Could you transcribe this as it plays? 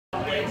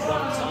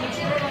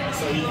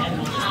he had him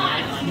on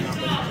his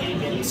back, but he can't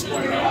get him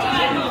squared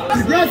up.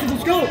 Aggressive,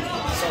 let's go.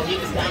 So he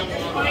was down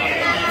one.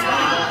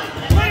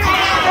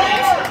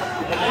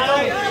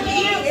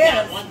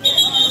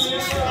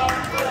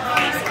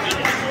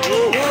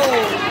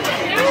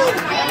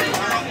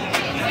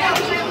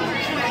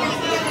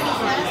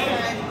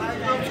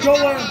 Let's go,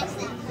 Larry.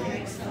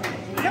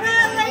 Come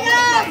on,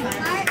 Liam!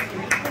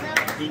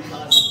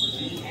 Because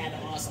he had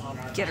us on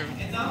our Get her.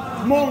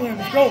 Come on, Larry,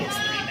 let's go.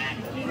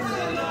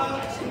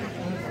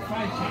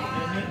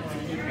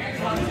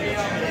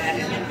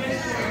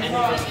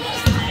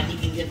 And he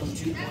can give them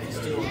 2 points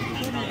too,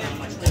 depending on how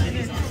much time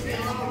he's on.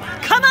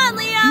 Come on,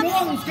 Liam! Come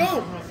on, let's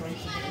go.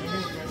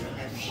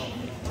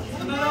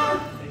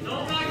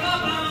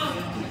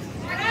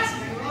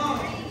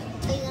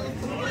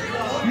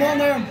 Come on,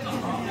 Larry.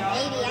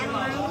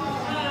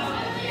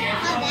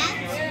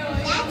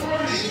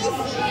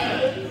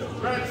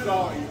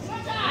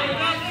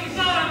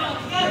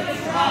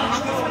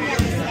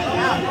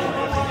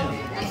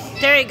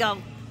 There you go.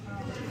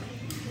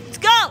 Let's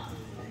go!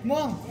 Come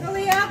on.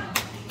 Hurry up!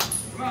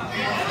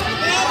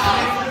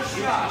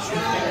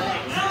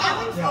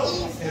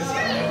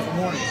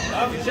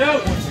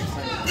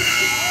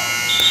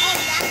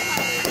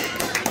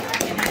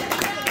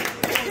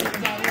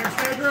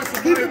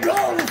 Keep it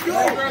going, let's go.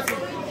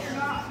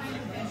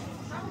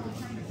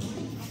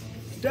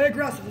 Stay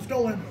aggressive, let's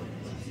go, Lynn.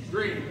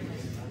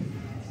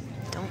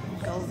 Don't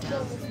go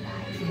down.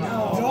 No!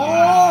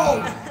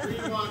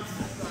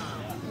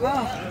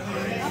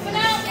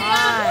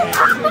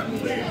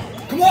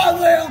 Come on,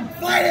 Liam!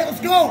 Fight it,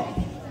 let's go!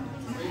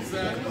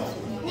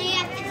 Now you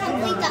have to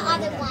complete the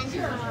other one.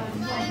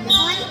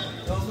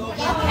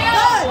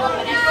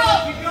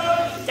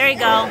 There you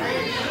go.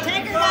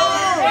 Take her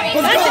Let's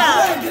Good go, job.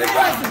 Liam, get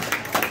aggressive!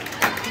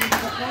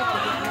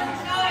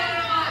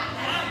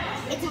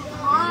 It's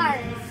hard.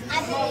 I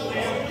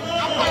believe.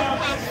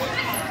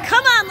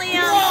 Come on, Come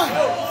Liam! on!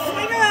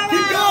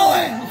 Keep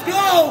going! Let's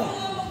go!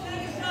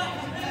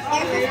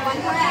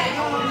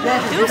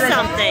 Do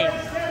something.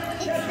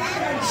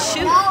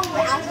 Shoot. No,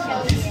 I'll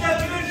show you.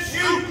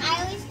 I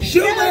always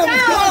Shoot, Liam,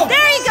 let's go!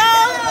 There you go!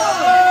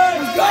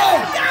 Let's go!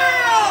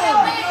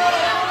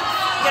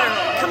 Get her.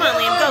 Come on,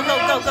 Liam. Go, go,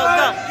 go, go,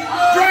 go.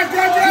 Drive!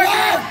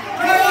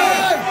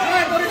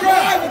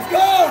 Drive! Let's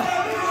go!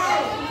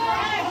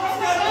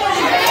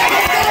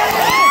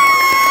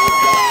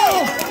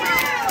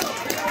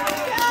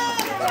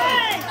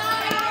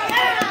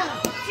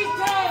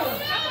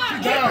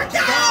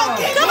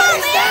 Come on,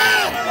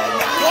 Liam!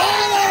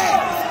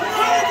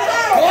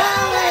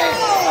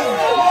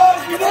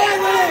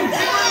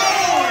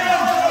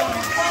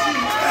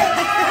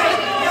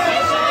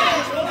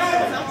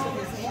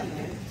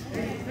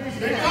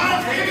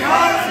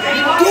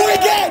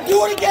 Do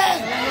it again!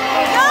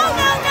 No,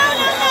 no, no,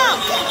 no, no!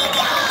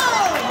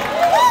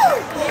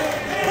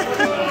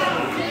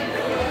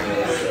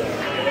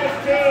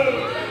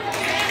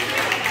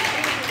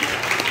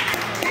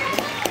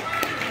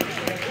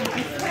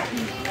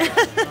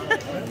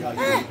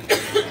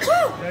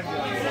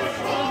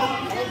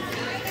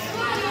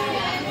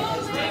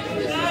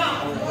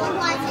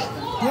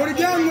 Do it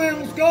again, Liam,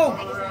 let's go!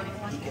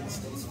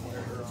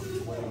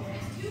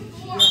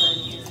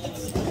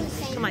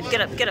 Come on,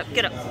 get up, get up,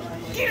 get up.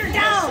 Stand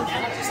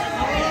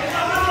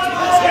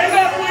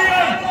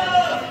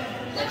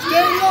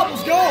up,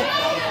 let's go!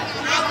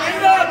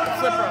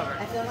 Flip her over.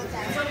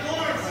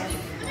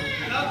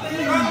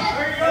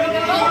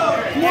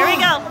 There we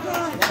go.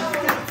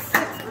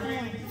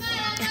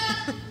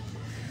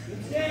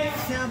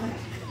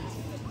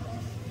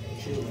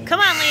 Come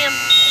on, Liam.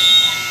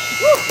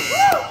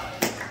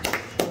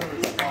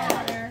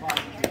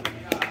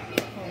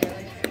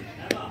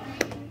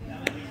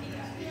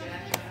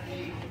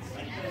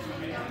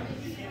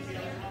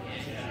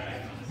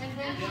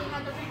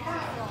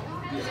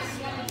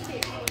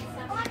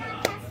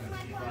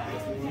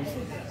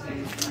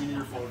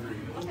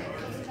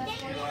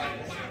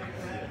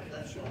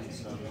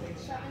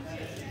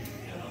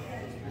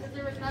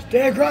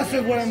 Stay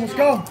aggressive, Liam, let's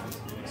go!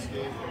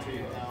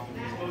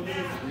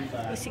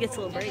 At least he gets a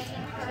little break.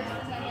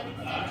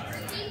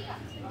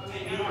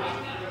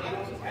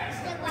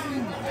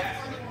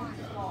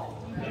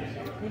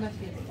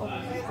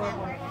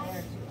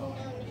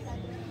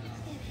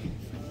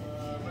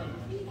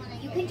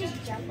 You can just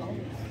jump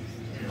over.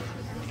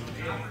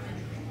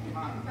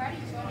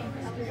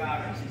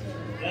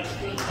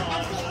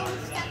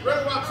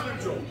 Red Rocks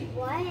neutral.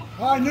 What?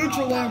 All right,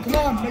 neutral, Liam, come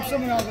on, make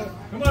something out of it.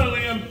 Come on,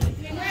 Liam.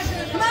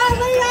 Come on,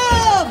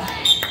 Liam!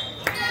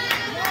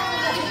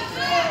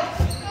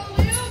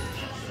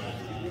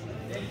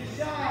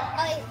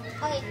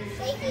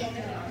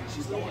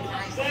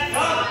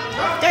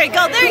 There you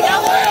go, there you go!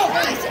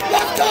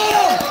 Let's go!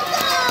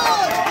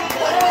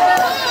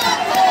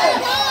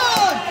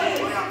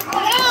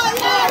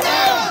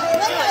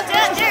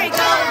 There you go, there you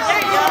go.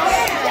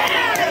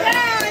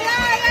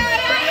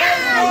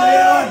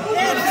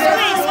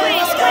 Squeeze,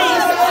 squeeze,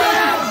 squeeze.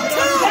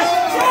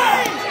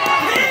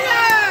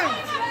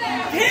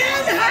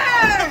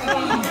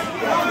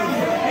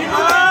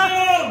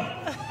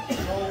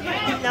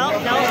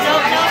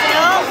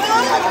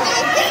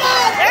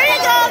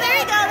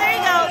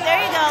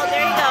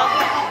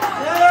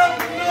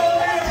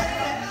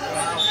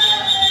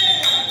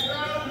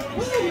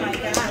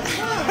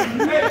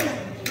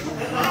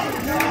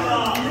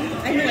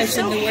 I knew I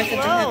shouldn't have worn such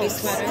a heavy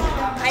sweater.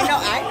 I know.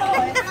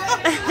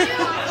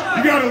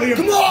 You got it, Liam.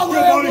 Come on,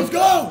 Liam. Let's go.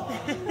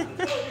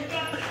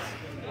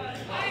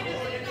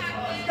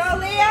 Go,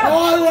 Liam. Come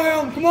on,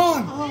 Liam. Come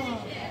on.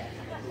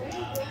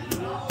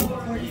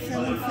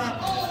 47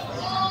 seconds.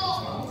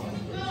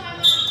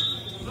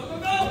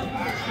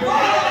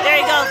 There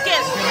you go.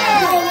 Kiss.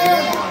 Come on,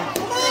 Liam.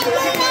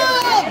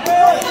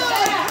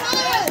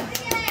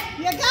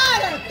 You got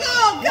it. Go,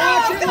 go,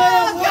 Watch it, go,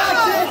 Liam. go.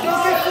 Watch it.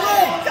 Don't get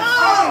flipped. Go.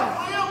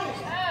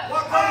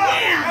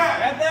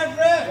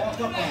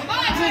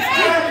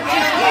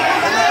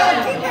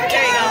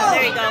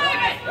 There you go.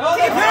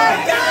 Keep her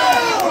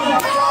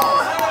down.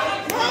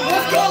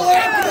 Let's go,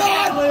 Liam.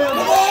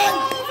 Come on.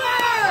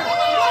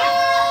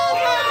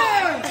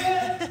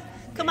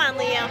 Come on,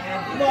 Liam.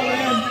 Come on,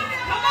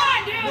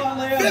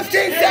 Liam.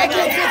 15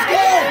 seconds. Let's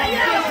go.